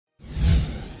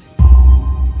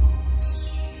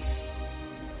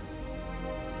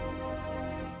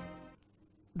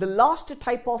The last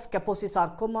type of Kaposi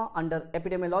sarcoma under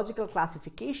epidemiological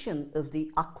classification is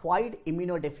the acquired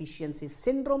immunodeficiency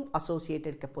syndrome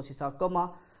associated Kaposi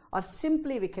sarcoma, or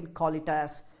simply we can call it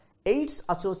as AIDS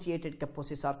associated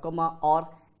Kaposi sarcoma or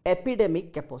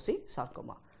epidemic Kaposi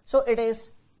sarcoma. So it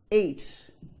is AIDS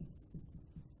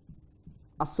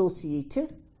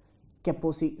associated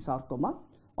Kaposi sarcoma,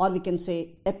 or we can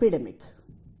say epidemic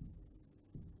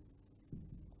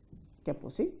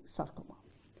Kaposi sarcoma.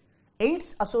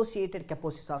 AIDS associated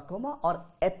Kaposi sarcoma or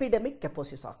epidemic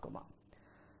Kaposi sarcoma.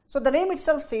 So the name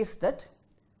itself says that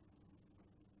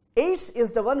AIDS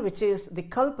is the one which is the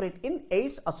culprit in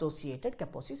AIDS associated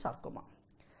Kaposi sarcoma.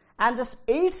 And this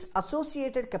AIDS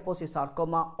associated Kaposi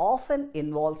sarcoma often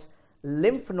involves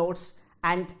lymph nodes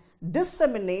and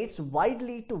disseminates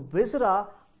widely to viscera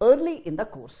early in the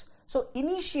course. So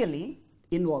involve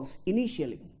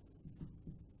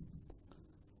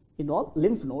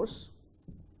lymph nodes,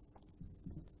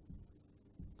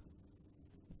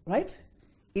 right?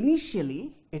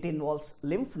 Initially it involves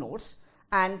lymph nodes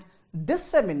and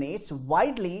disseminates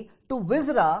widely to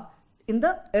viscera in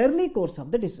the early course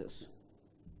of the disease.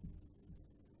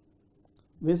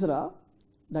 Viscera,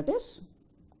 that is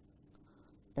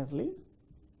early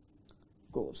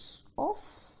course of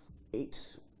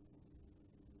AIDS.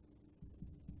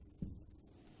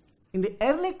 In the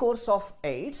early course of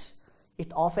AIDS,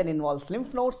 it often involves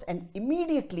lymph nodes and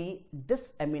immediately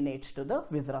disseminates to the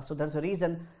viscera. So there's a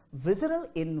reason visceral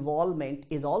involvement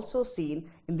is also seen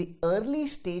in the early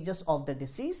stages of the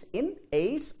disease in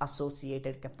AIDS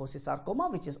associated Kaposi sarcoma,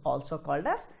 which is also called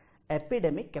as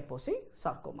epidemic Kaposi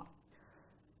sarcoma.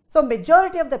 So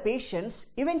majority of the patients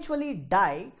eventually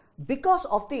die because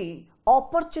of the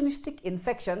opportunistic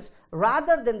infections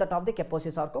rather than that of the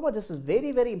Kaposi sarcoma. This is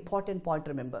very, very important point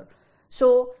to remember.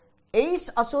 So AIDS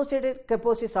associated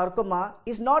Kaposi sarcoma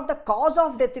is not the cause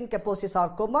of death in Kaposi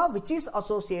sarcoma which is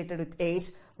associated with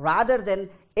AIDS, rather than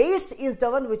AIDS is the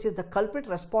one which is the culprit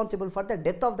responsible for the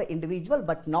death of the individual,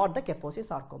 but not the Kaposi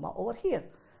sarcoma over here.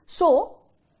 So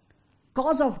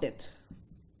cause of death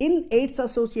in AIDS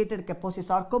associated Kaposi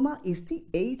sarcoma is the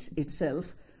AIDS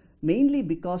itself, mainly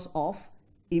because of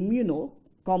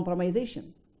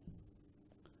immunocompromisation.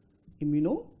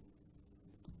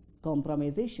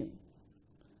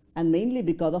 And mainly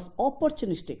because of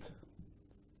opportunistic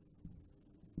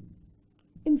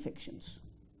infections.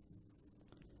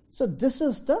 So this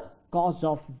is the cause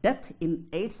of death in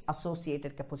AIDS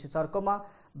associated Kaposi sarcoma,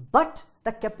 but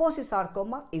the Kaposi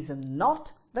sarcoma is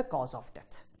not the cause of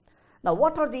death. Now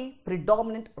what are the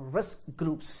predominant risk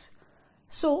groups?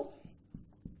 So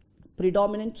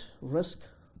predominant risk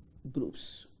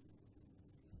groups.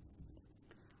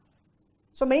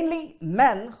 So mainly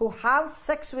men who have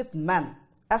sex with men,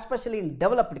 especially in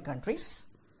developed countries.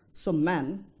 So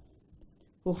men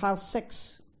who have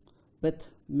sex with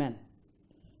men,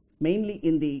 mainly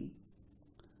in the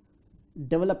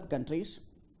developed countries.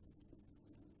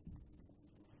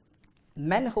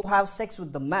 Men who have sex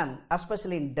with the men,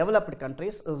 especially in developed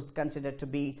countries, is considered to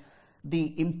be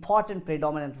the important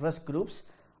predominant risk groups,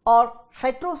 or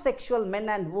heterosexual men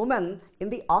and women in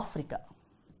the Africa.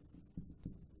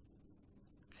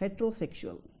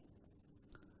 Heterosexual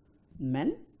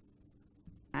men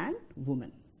and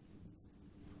women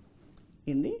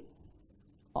in the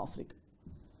Africa.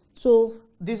 So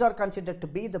these are considered to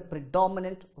be the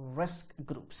predominant risk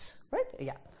groups, right?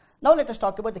 Yeah. Now let us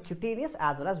talk about the cutaneous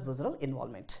as well as visceral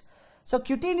involvement. So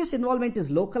cutaneous involvement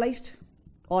is localized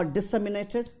or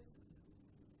disseminated.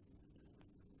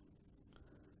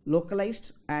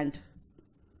 Localized and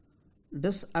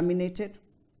disseminated.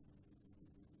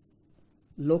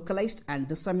 Localized and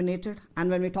disseminated. And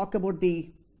when we talk about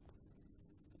the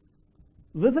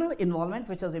visceral involvement,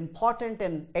 which is important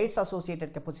in AIDS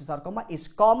associated Kaposi sarcoma, is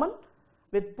common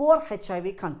with poor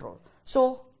HIV control.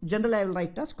 So generally I will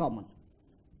write as common,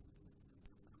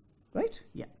 right?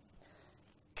 Yeah.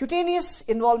 Cutaneous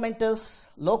involvement is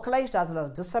localized as well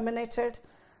as disseminated,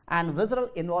 and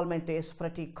visceral involvement is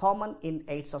pretty common in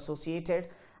AIDS associated,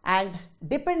 and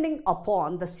depending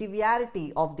upon the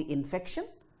severity of the infection,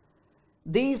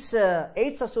 these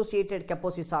AIDS associated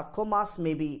Kaposi sarcomas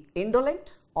may be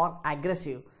indolent or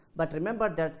aggressive, but remember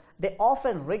that they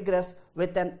often regress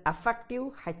with an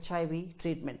effective HIV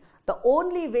treatment. The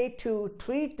only way to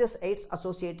treat this AIDS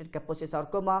associated Kaposi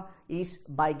sarcoma is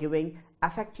by giving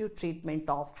effective treatment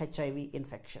of HIV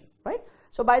infection, right?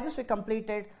 So by this we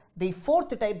completed the fourth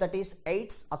type, that is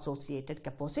AIDS associated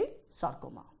Kaposi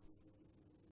sarcoma.